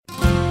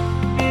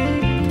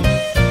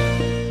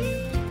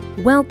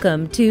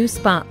Welcome to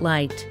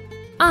Spotlight.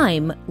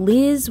 I'm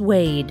Liz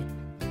Wade.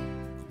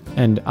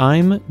 And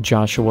I'm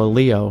Joshua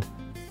Leo.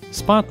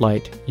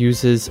 Spotlight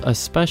uses a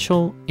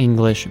special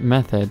English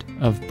method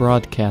of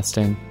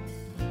broadcasting.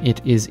 It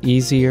is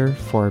easier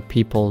for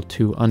people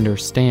to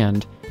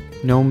understand,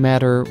 no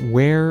matter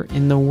where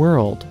in the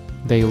world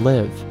they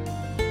live.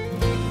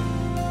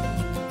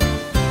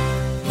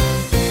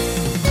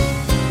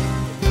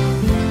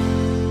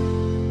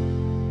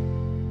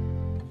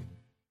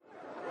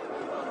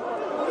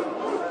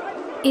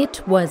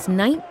 It was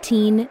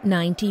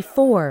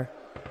 1994.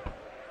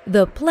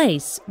 The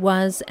place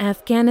was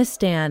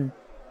Afghanistan.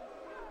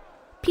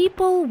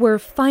 People were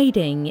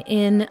fighting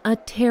in a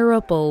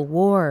terrible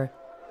war.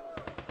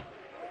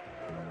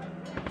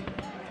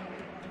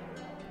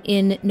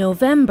 In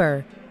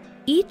November,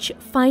 each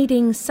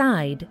fighting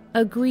side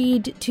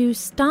agreed to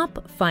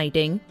stop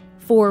fighting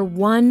for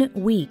 1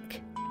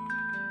 week.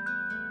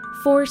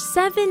 For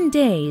 7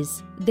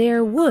 days,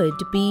 there would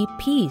be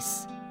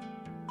peace.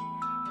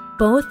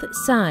 Both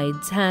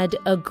sides had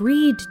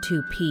agreed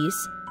to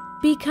peace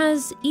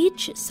because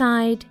each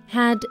side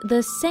had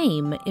the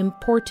same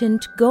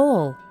important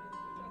goal.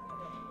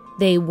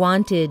 They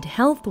wanted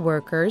health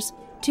workers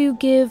to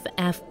give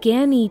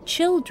Afghani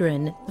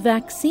children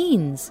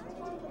vaccines.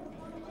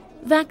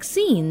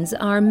 Vaccines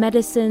are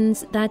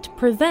medicines that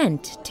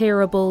prevent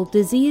terrible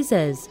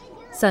diseases,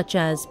 such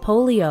as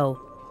polio.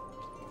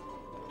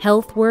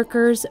 Health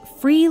workers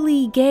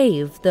freely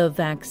gave the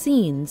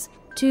vaccines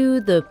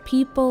to the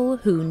people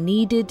who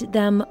needed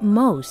them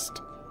most,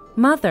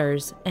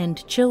 mothers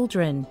and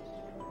children.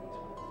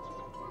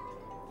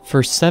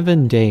 For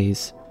 7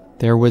 days,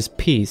 there was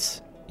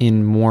peace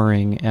in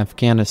warring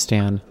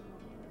Afghanistan.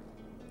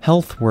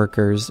 Health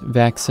workers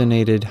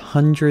vaccinated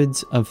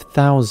hundreds of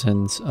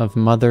thousands of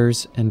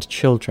mothers and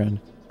children.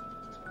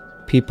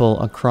 People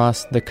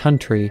across the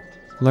country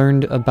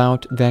learned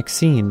about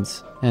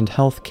vaccines and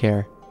health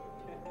care.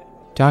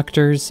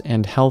 Doctors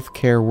and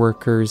healthcare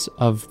workers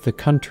of the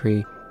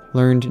country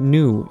learned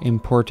new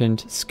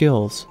important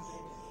skills.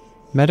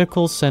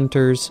 Medical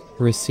centers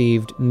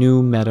received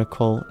new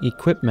medical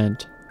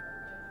equipment.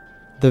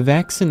 The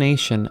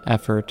vaccination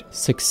effort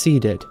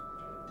succeeded,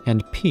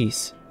 and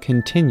peace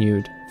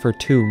continued for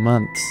 2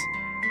 months.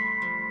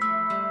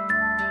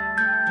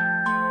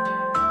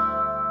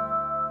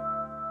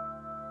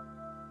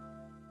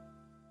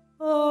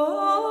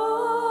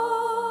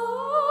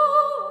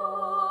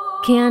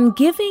 Can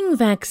giving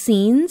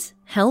vaccines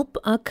help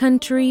a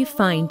country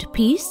find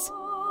peace,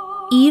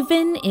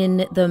 even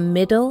in the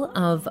middle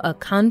of a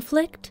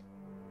conflict?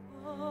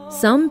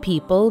 Some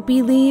people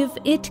believe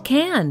it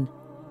can.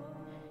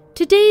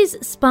 Today's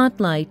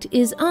Spotlight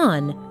is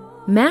on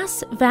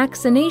mass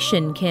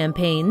vaccination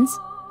campaigns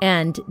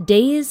and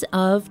days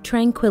of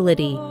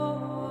tranquility.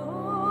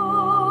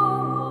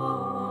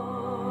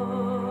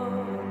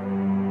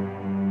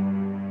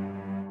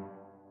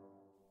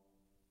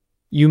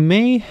 You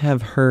may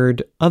have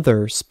heard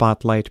other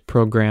Spotlight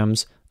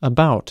programs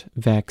about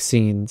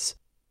vaccines.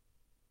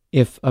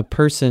 If a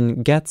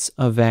person gets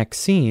a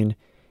vaccine,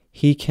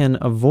 he can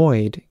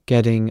avoid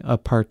getting a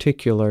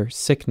particular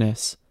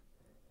sickness.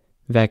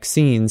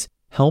 Vaccines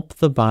help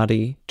the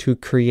body to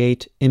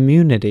create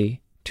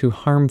immunity to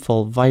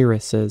harmful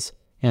viruses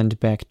and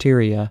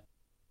bacteria.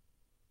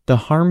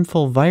 The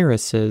harmful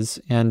viruses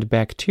and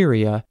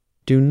bacteria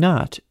do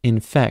not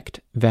infect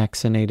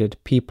vaccinated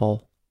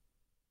people.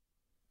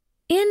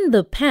 In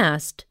the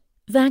past,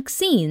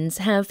 vaccines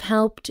have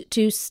helped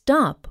to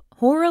stop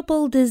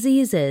horrible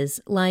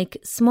diseases like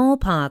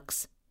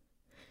smallpox.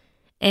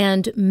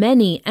 And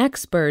many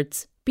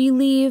experts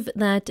believe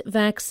that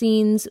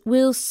vaccines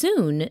will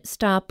soon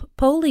stop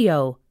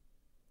polio.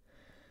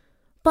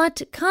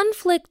 But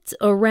conflicts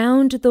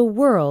around the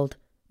world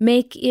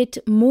make it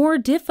more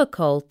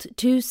difficult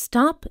to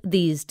stop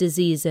these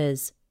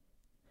diseases.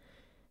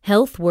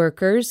 Health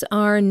workers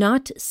are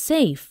not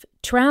safe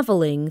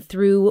traveling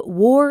through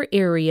war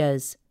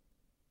areas.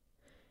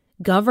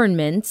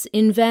 Governments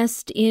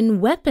invest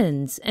in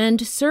weapons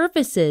and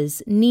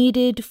services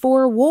needed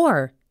for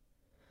war.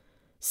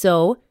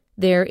 So,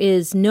 there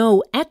is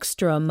no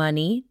extra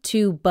money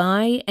to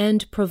buy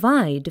and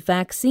provide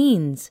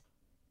vaccines.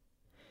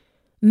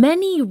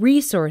 Many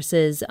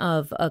resources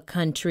of a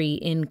country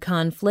in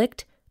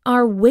conflict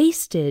are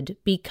wasted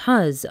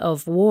because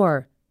of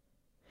war.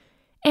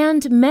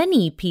 And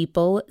many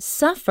people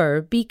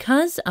suffer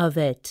because of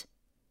it.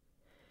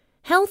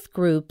 Health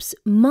groups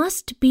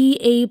must be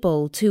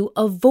able to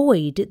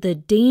avoid the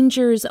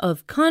dangers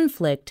of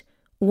conflict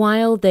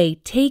while they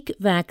take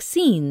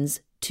vaccines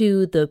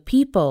to the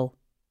people.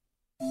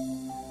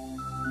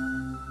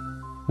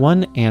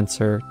 One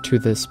answer to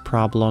this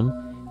problem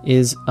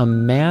is a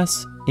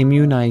mass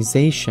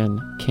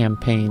immunization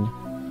campaign.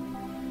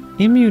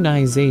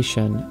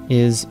 Immunization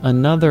is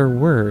another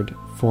word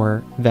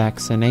for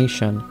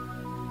vaccination,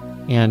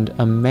 and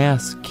a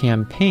mass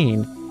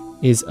campaign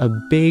is a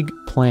big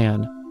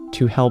plan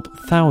to help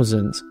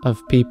thousands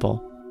of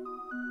people.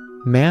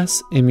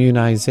 Mass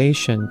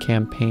immunization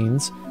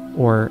campaigns,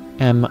 or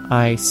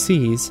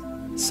MICs,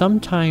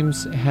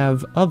 sometimes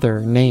have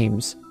other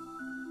names.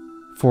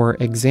 For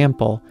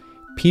example,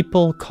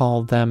 people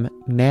call them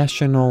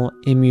National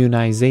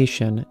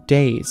Immunization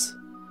Days.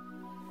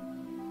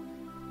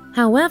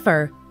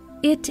 However,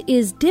 it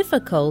is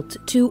difficult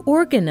to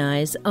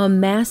organize a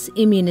mass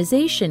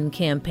immunization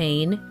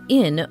campaign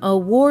in a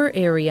war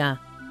area.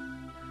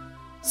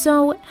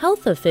 So,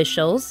 health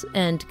officials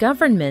and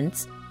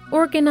governments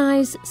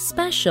organize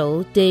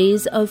special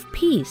days of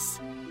peace.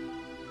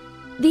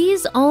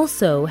 These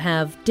also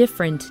have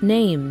different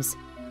names.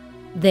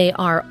 They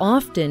are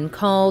often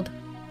called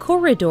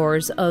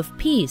corridors of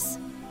peace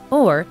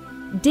or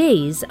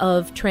days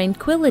of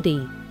tranquility.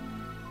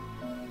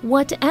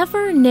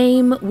 Whatever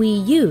name we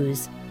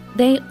use,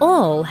 they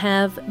all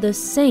have the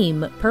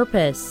same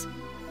purpose.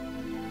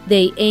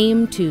 They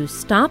aim to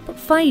stop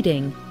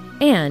fighting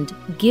and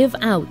give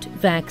out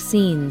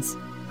vaccines.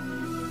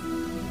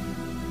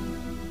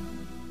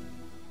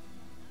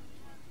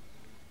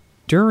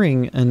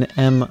 During an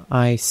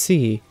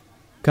MIC,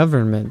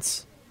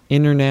 governments,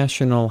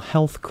 international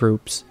health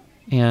groups,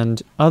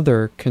 and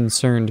other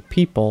concerned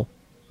people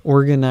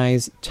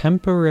organize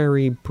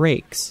temporary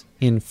breaks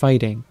in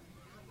fighting.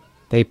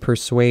 They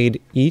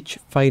persuade each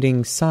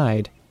fighting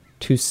side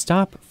to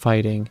stop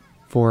fighting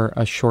for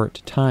a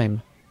short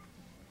time.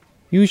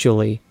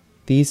 Usually,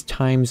 these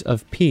times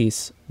of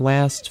peace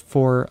last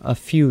for a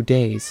few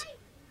days.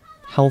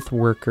 Health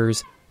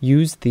workers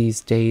use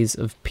these days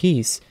of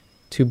peace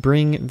to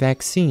bring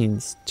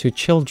vaccines to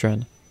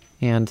children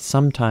and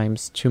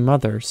sometimes to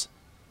mothers.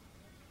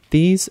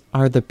 These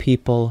are the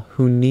people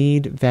who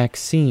need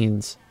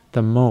vaccines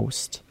the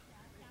most.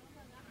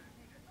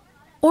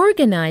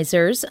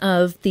 Organizers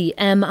of the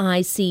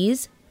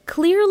MICs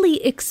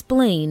clearly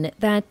explain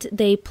that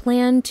they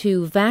plan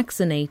to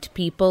vaccinate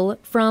people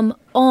from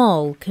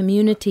all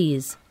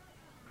communities.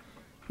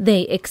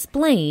 They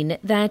explain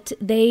that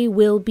they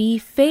will be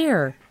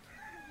fair.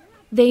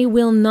 They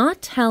will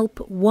not help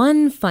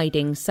one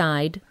fighting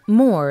side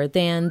more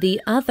than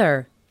the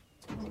other.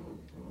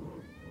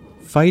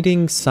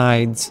 Fighting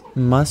sides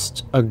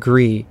must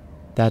agree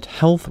that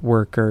health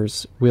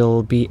workers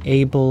will be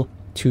able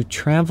to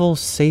travel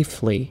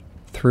safely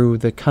through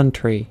the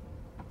country.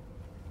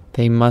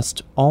 They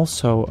must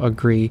also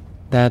agree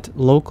that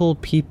local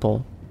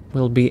people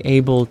will be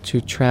able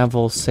to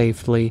travel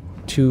safely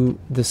to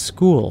the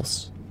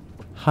schools,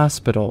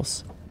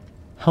 hospitals,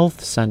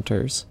 health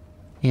centers,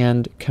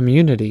 and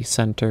community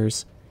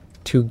centers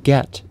to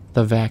get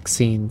the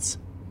vaccines.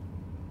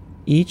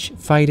 Each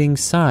fighting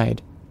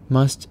side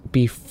must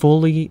be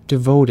fully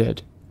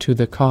devoted to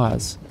the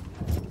cause.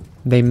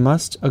 They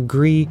must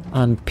agree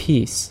on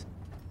peace,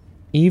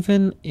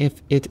 even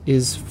if it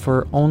is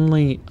for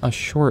only a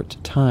short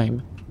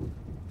time.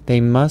 They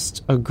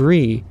must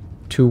agree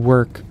to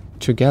work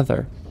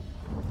together.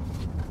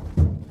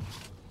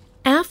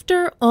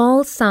 After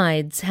all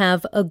sides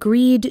have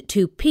agreed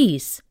to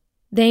peace,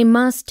 they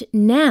must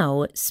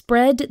now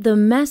spread the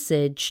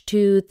message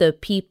to the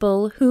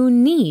people who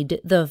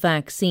need the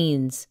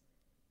vaccines.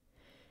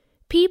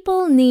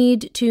 People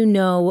need to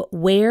know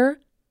where,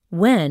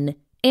 when,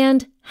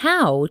 and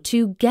how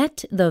to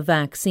get the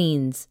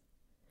vaccines.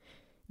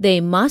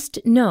 They must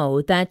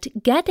know that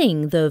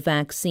getting the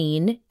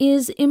vaccine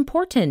is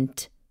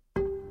important.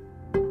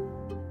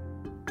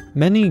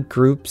 Many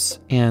groups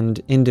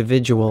and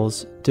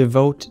individuals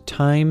devote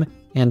time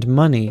and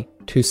money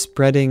to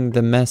spreading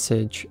the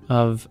message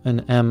of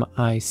an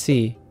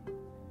MIC.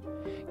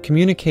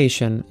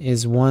 Communication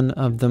is one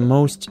of the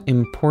most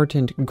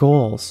important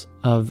goals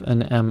of an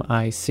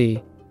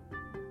MIC.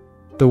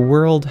 The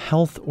World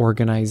Health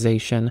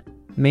Organization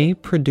may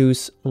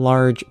produce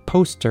large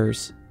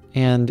posters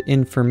and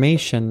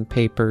information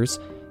papers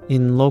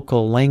in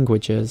local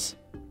languages.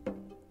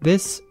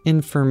 This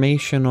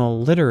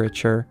informational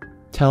literature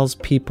tells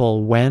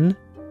people when,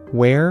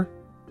 where,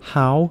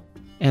 how,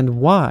 and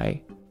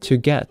why to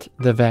get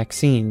the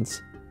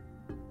vaccines.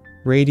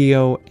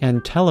 Radio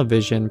and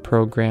television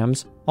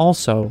programs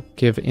also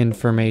give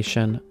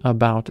information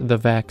about the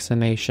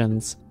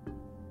vaccinations.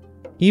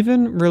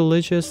 Even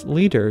religious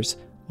leaders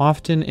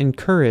often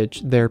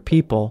encourage their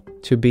people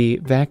to be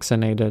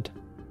vaccinated.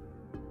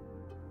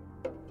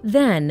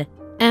 Then,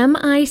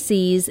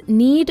 MICs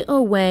need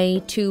a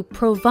way to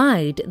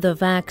provide the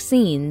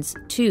vaccines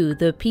to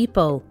the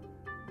people.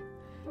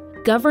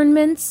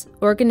 Governments,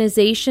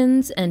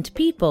 organizations, and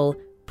people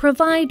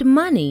provide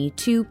money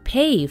to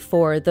pay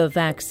for the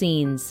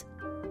vaccines.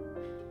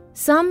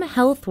 Some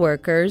health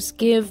workers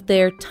give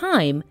their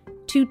time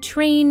to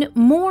train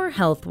more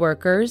health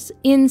workers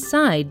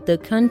inside the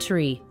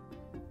country.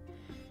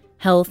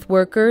 Health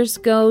workers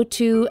go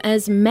to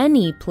as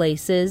many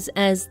places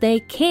as they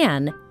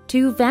can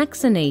to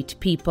vaccinate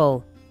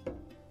people.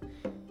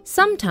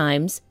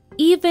 Sometimes,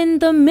 even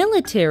the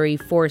military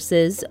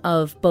forces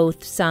of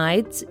both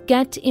sides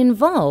get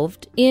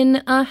involved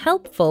in a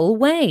helpful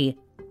way.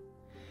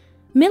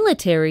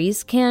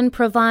 Militaries can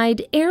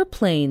provide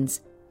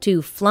airplanes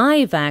to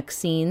fly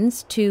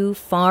vaccines to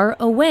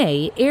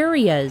far-away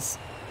areas.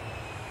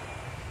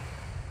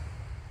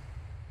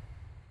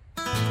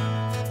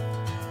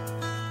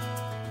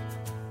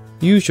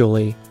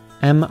 Usually,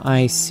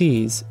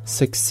 MICs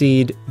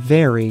succeed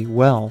very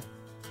well.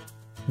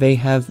 They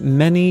have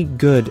many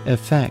good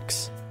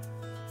effects.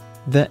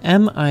 The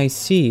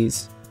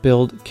MICs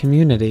build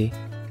community,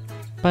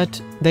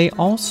 but they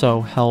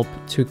also help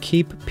to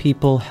keep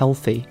people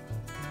healthy.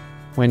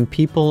 When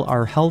people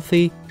are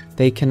healthy,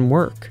 they can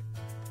work.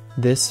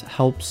 This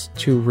helps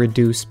to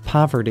reduce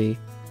poverty.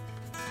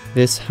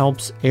 This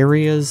helps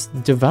areas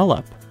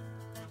develop.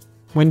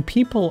 When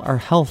people are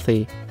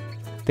healthy,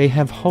 they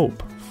have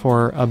hope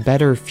for a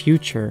better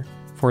future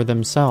for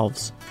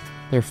themselves,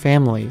 their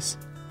families,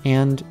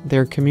 and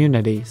their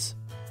communities.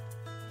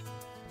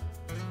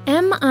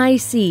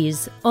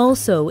 MICs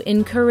also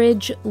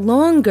encourage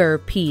longer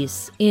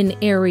peace in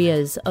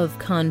areas of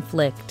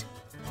conflict.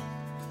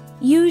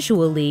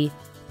 Usually,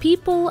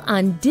 people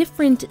on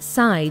different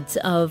sides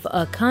of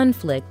a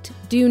conflict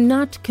do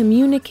not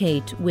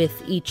communicate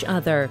with each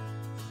other.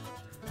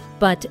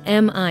 But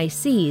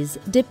MICs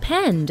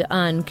depend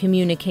on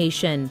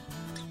communication.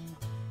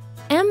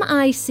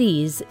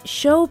 MICs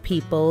show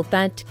people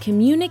that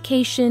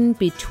communication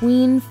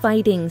between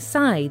fighting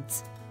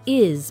sides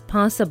is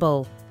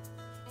possible.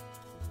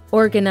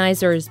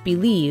 Organizers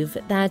believe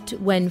that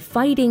when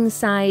fighting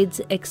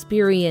sides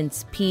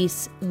experience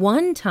peace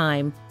one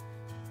time,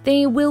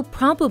 they will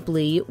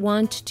probably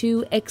want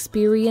to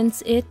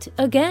experience it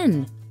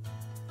again.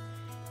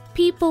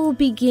 People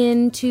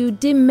begin to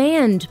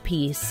demand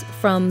peace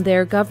from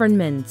their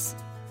governments.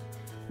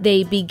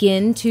 They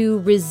begin to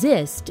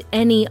resist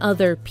any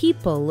other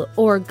people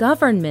or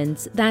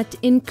governments that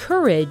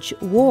encourage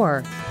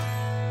war.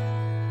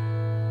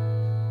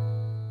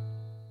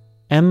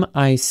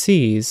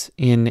 MICs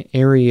in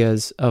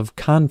areas of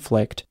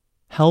conflict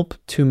help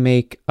to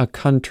make a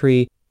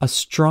country a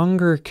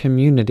stronger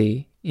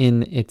community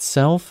in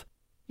itself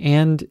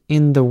and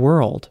in the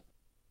world.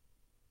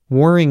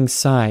 Warring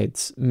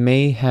sides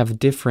may have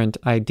different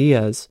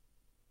ideas,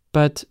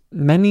 but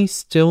many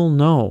still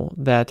know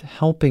that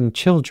helping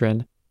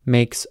children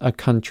makes a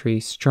country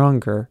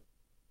stronger.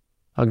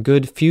 A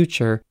good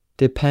future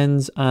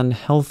depends on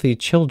healthy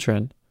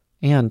children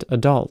and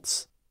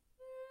adults.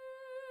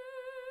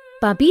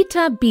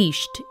 Babita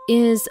Bisht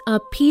is a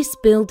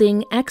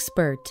peace-building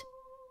expert.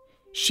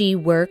 She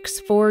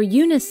works for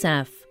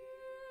UNICEF.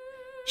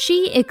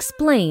 She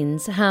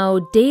explains how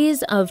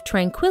days of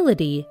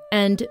tranquility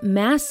and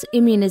mass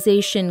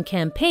immunization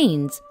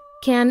campaigns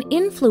can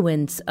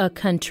influence a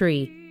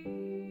country.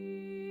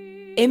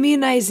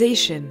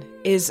 Immunization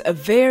is a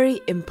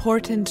very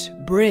important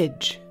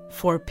bridge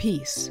for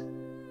peace.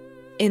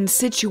 In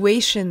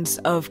situations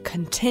of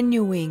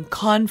continuing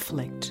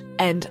conflict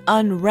and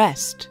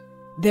unrest,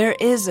 there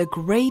is a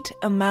great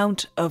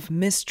amount of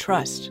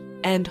mistrust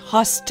and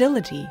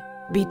hostility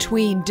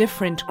between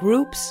different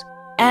groups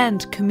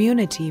and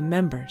community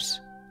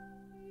members.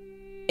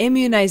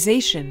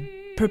 Immunization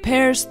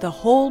prepares the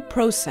whole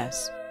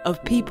process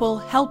of people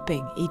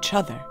helping each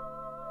other.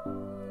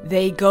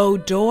 They go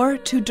door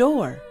to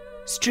door,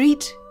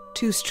 street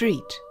to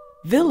street,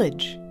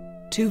 village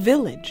to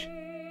village.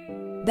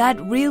 That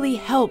really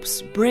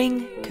helps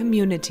bring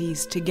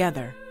communities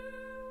together.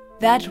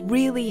 That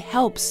really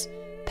helps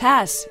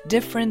pass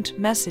different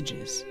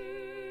messages.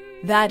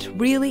 That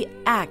really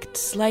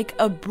acts like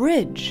a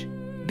bridge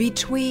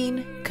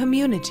between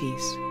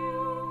communities.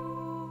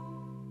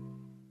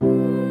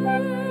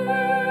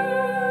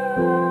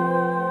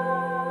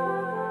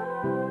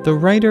 The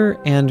writer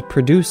and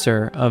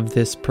producer of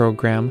this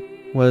program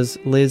was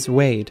Liz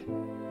Wade.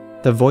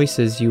 The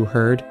voices you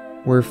heard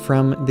were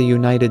from the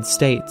United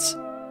States.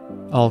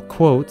 All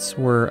quotes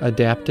were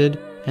adapted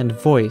and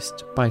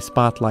voiced by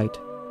Spotlight.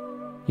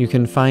 You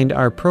can find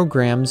our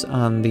programs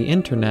on the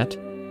internet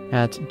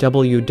at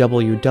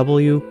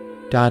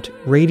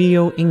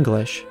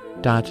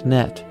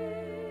www.radioenglish.net.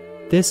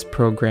 This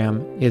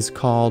program is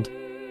called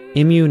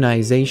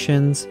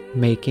Immunizations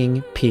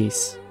Making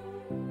Peace.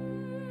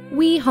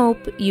 We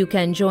hope you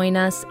can join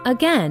us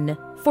again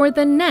for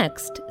the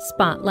next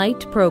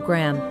Spotlight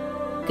program.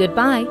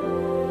 Goodbye.